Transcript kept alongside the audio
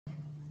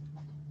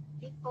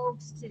Hey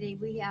folks, today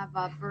we have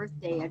a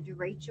birthday, a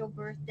Derecho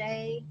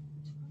birthday.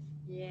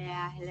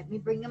 Yeah, let me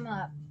bring them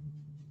up.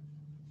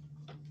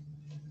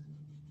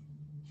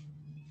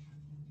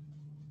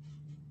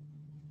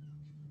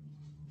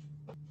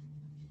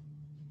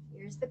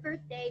 Here's the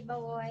birthday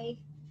boy.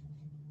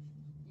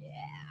 Yeah,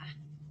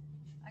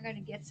 I'm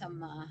gonna get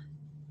some.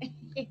 I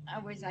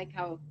always like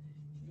how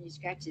when you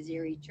scratch his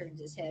ear, he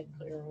turns his head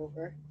clear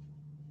over.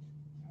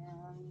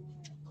 Um,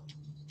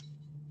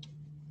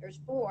 there's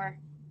 4.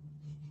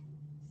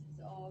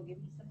 So give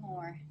me some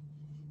more.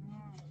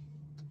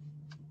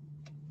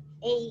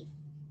 8,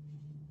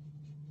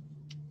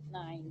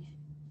 9.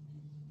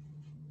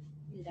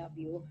 We love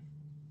you.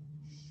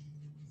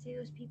 See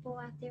those people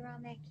out there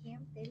on that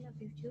camp? They love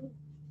you too.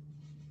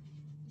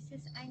 He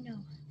says, I know.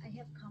 I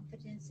have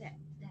confidence that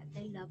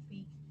they love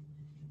me.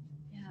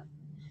 Yeah.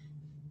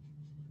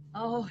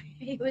 Oh,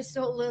 he was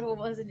so little,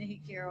 wasn't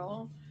he,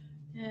 Carol?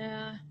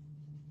 Yeah.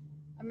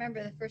 I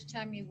remember the first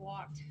time he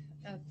walked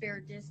a fair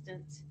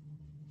distance.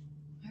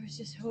 I was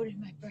just holding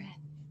my breath.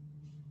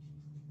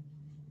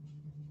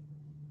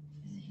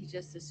 He's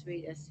just the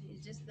sweetest. He's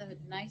just the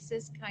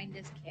nicest,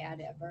 kindest cat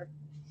ever,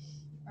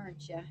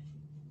 aren't you?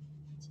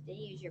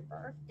 Today is your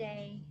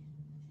birthday,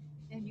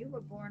 and you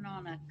were born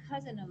on a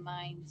cousin of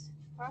mine's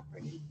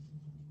property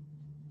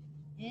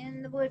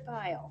in the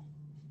woodpile.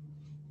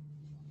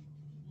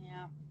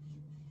 Yeah,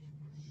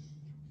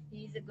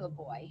 he's a good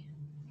boy.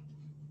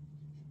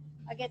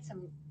 I'll get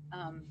some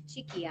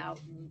Cheeky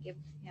out and give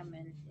him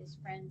and his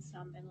friends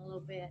some in a little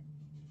bit.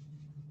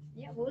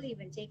 Yeah, we'll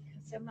even take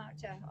some out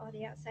to all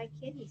the outside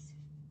kitties.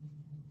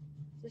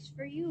 Just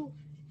for you.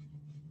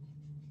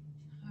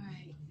 All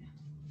right.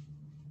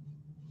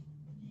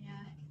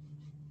 Yeah,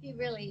 he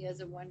really is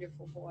a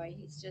wonderful boy.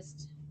 He's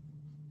just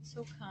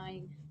so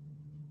kind.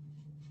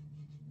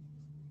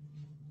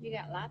 You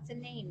got lots of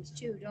names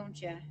too,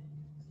 don't you?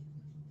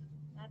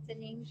 Lots of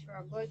names for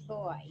a good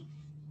boy.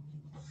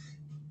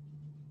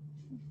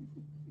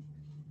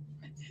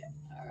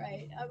 All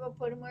right, I'll go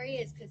put him where he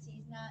is because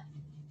he's not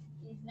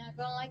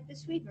gonna like the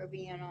sweeper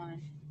being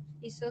on.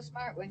 He's so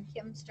smart. When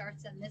Kim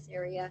starts in this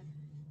area,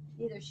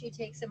 either she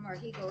takes him or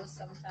he goes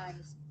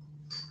sometimes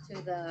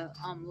to the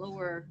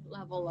lower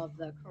level of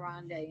the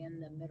Karande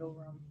in the middle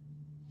room.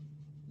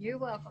 You're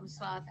welcome,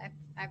 Sloth.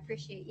 I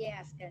appreciate you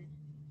asking.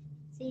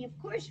 See, of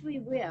course we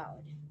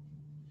will.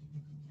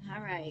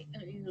 All right,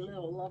 you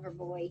little lover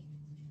boy.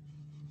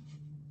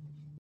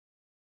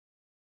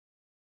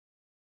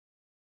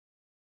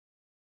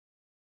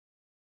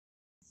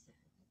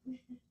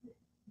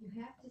 You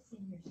have to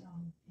sing your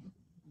song.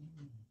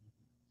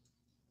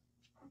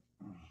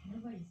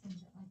 Nobody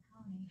sings it like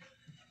Connie.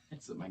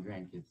 That's what my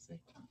grandkids say.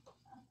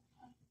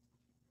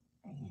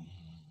 I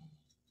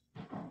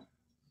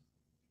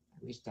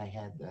wished I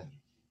had the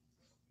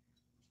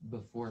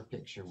before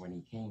picture when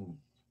he came.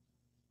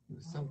 He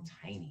was so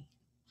tiny.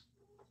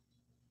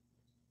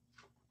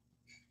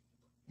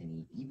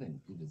 And he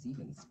was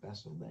even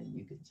special then,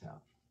 you could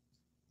tell.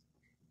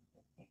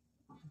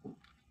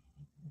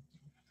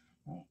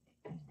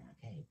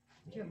 Okay.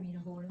 Do you want me to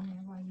hold him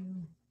there while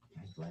you?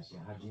 God bless you.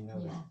 How'd you know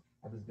that? Yeah.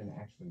 I was going to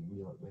actually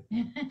reel it with you.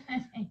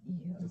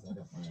 You. Because I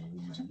don't want to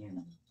leave my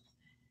hand.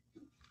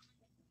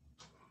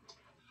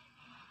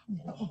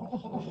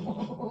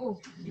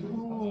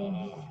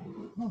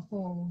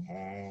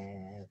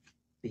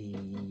 Happy.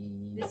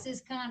 This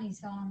is Connie's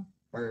song.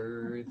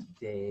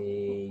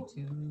 Birthday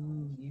to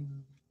you.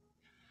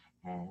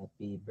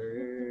 Happy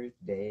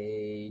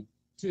birthday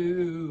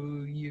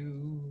to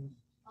you.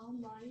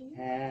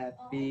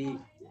 Happy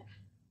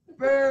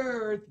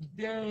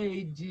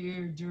birthday,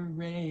 dear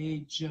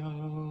Derecho.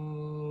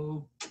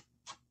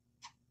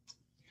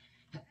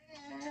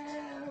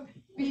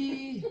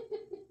 Happy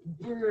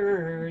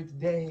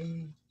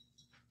birthday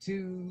to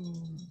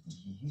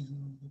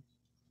you.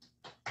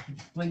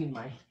 He's flinging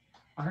my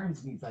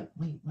arms and he's like,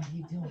 wait, what are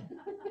you doing?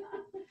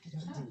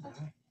 Don't do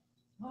that.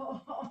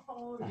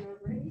 Oh,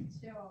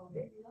 Derecho,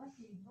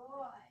 lucky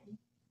boy.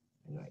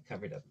 I know I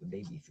covered up the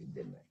baby food,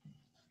 didn't I?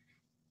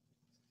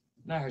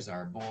 There's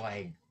our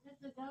boy.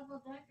 It's a double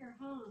decker,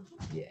 huh?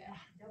 Yeah.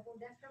 Double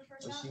decker for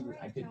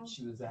Well,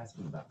 she was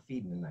asking about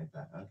feeding, and I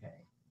thought,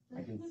 okay,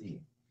 I can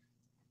see.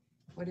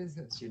 What is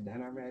this? You're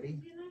done already?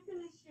 You're not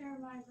gonna share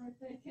my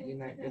birthday cake. You're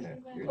not gonna.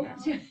 You're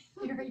not.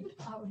 Very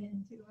plowed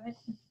into it.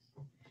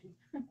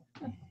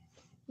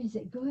 Is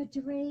it good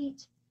to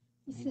rate?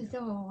 He says,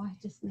 oh, I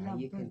just Now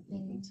love you can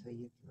eat birthdays. until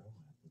you throw up.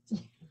 It's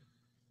okay.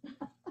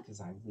 Because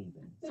I'm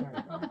leaving. Sorry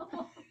about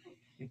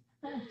it.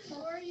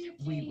 Or you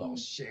We will can.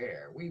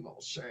 share. We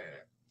will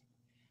share.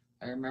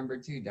 I remember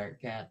too, Dark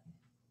Cat.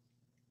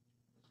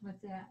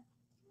 What's that?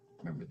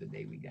 Remember the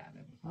day we got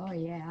him. Oh,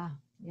 yeah.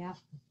 Yep.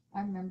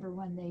 I remember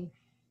when they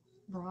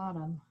brought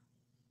him.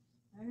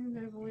 I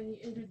remember when you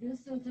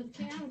introduced them to the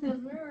camp because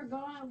we were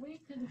gone. We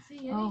couldn't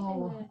see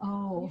anything.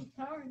 Oh.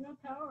 Power, no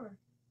power.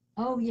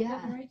 Oh,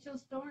 yeah. Rachel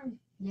Storm.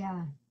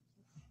 Yeah.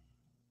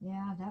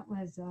 Yeah, that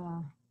was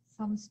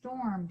some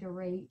storm to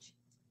reach.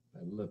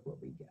 But look what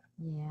we got.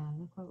 Yeah,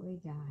 look what we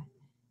got.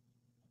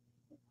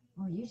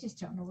 Oh, you just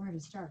don't know where to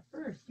start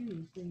first, do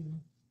you, Freeman?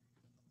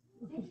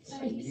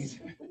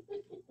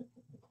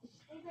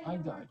 I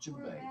got you,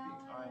 baby.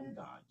 I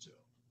got you.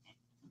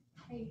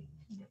 Hey,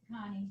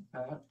 Connie,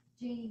 Huh?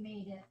 Jeannie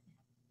made it.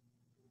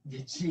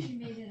 Did She she?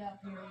 made it up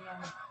here,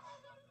 yeah.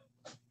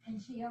 And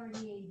she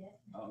already ate it.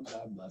 Oh,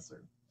 God bless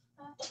her.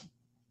 Let's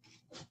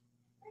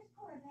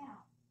pour it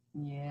out.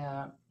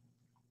 Yeah.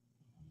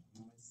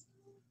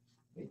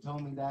 They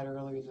told me that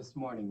earlier this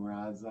morning,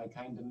 Roz. I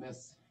kind of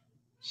miss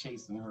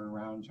chasing her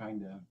around trying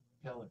to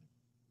kill her.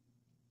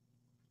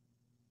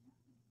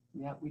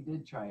 Yeah, we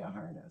did try a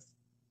harness.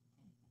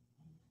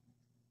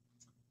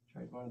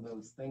 Tried one of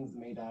those things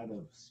made out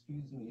of,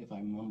 excuse me if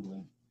I'm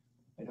mumbling,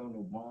 I don't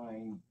know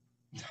why.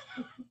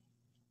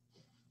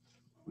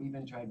 We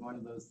even tried one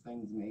of those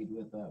things made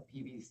with a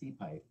PVC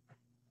pipe.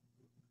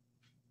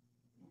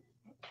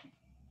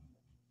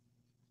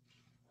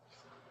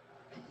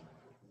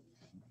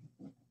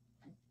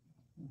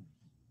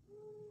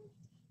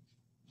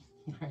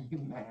 Are you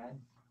mad?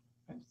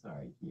 I'm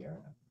sorry,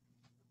 Kiara.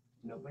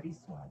 Nobody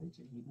swatted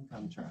you. You can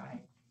come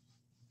try.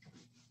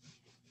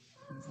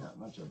 He's not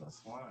much of a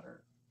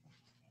swatter.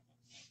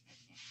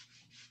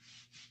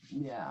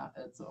 Yeah,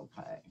 it's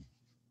okay.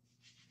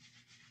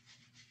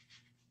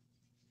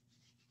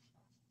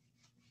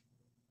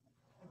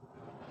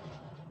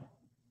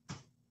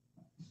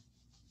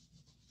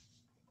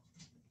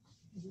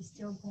 Is he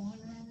still going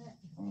at it?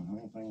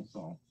 I think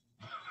so.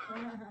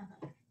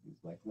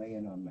 He's like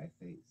laying on my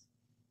face.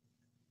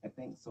 I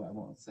think so. I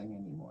won't sing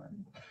anymore.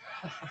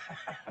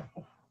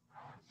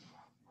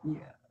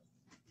 Yeah.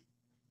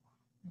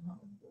 Oh,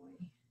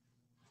 boy.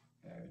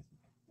 There's,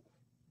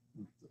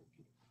 it's okay.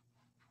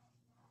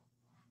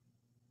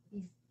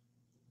 He's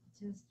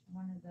just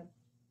one of the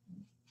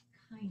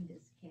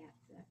kindest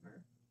cats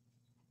ever.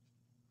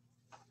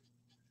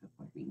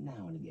 Every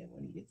now and again,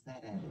 when he gets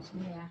that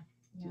attitude, Yeah,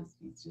 yeah.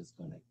 he's just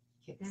gonna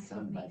kick That's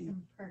what makes somebody.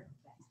 him perfect.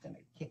 He's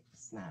gonna kick the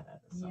snot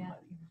out of Yeah.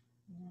 somebody.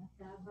 Yeah,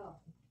 bravo.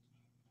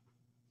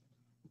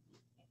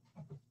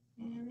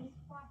 There is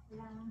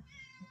Quackla.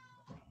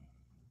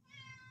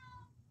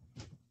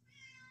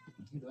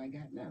 Who do I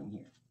got down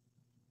here?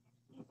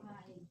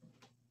 Hi.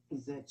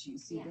 Is that you?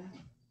 See Yeah.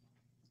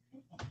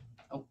 that?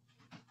 Oh.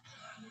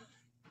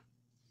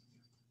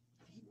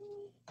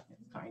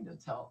 It's kind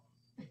of tough.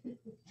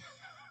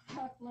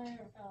 Tough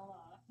layer fell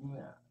off.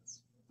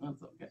 Yes,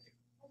 that's okay.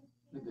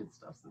 The good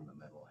stuff's in the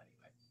middle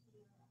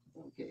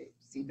anyway. Okay,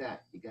 see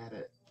that? You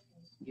gotta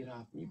get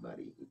off me,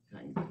 buddy.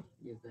 Kind of.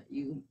 Is that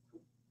you?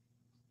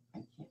 I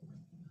can't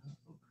really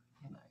move,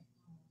 can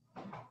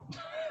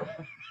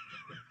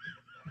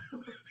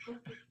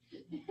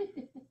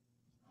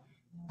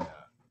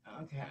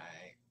I?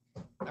 Okay.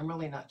 I'm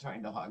really not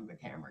trying to hog the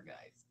camera,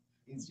 guys.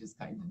 He's just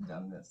kind of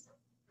done this.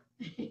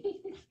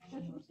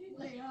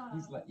 Lay off.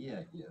 He's like,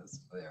 yeah, yes,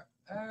 there.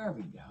 There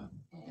we go.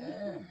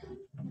 Yeah.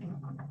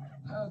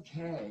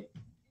 Okay.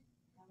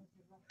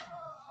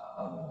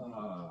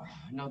 Oh,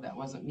 no, that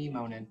wasn't me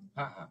moaning.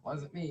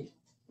 Wasn't me.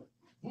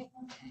 No,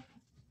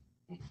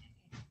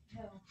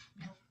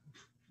 no,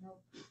 no.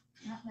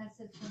 Not unless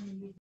it's when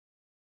you